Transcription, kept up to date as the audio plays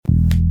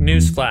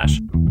Newsflash.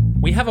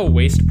 We have a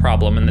waste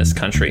problem in this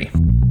country.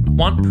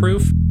 Want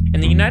proof?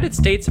 In the United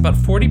States, about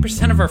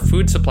 40% of our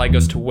food supply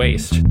goes to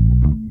waste.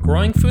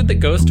 Growing food that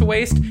goes to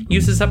waste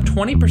uses up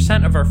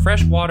 20% of our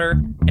fresh water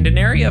and an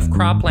area of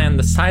cropland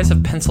the size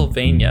of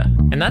Pennsylvania,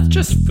 and that's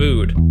just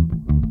food.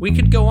 We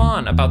could go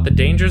on about the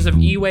dangers of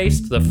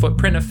e-waste, the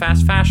footprint of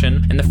fast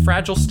fashion, and the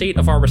fragile state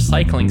of our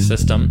recycling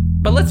system,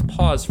 but let's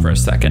pause for a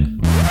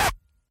second.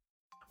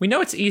 We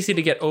know it's easy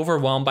to get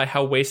overwhelmed by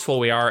how wasteful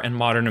we are in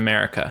modern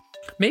America.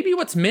 Maybe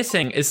what's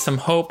missing is some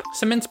hope,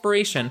 some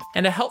inspiration,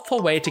 and a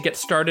helpful way to get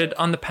started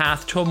on the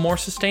path to a more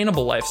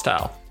sustainable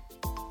lifestyle.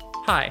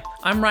 Hi,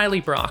 I'm Riley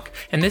Brock,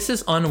 and this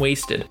is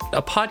Unwasted,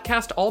 a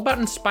podcast all about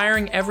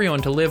inspiring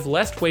everyone to live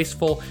less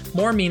wasteful,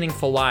 more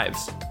meaningful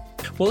lives.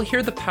 We'll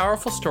hear the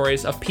powerful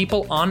stories of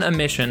people on a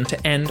mission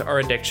to end our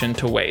addiction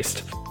to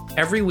waste.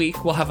 Every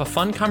week, we'll have a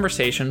fun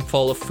conversation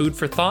full of food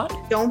for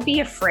thought. Don't be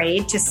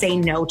afraid to say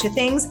no to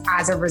things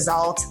as a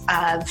result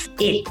of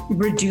it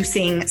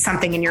reducing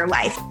something in your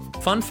life.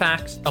 Fun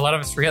fact, a lot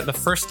of us forget the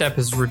first step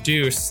is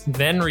reduce,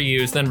 then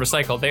reuse, then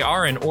recycle. They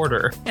are in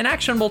order. And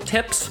actionable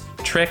tips,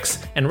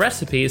 tricks, and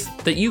recipes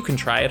that you can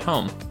try at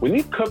home. When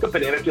you cook a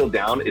banana peel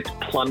down, it's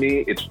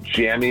plummy, it's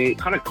jammy,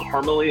 kind of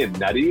caramely and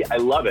nutty. I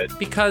love it.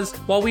 Because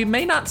while we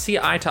may not see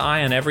eye to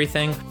eye on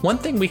everything, one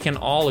thing we can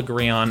all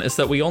agree on is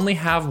that we only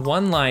have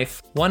one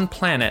life, one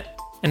planet,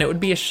 and it would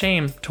be a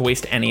shame to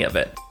waste any of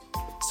it.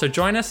 So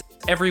join us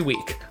every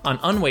week on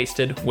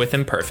Unwasted with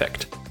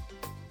Imperfect.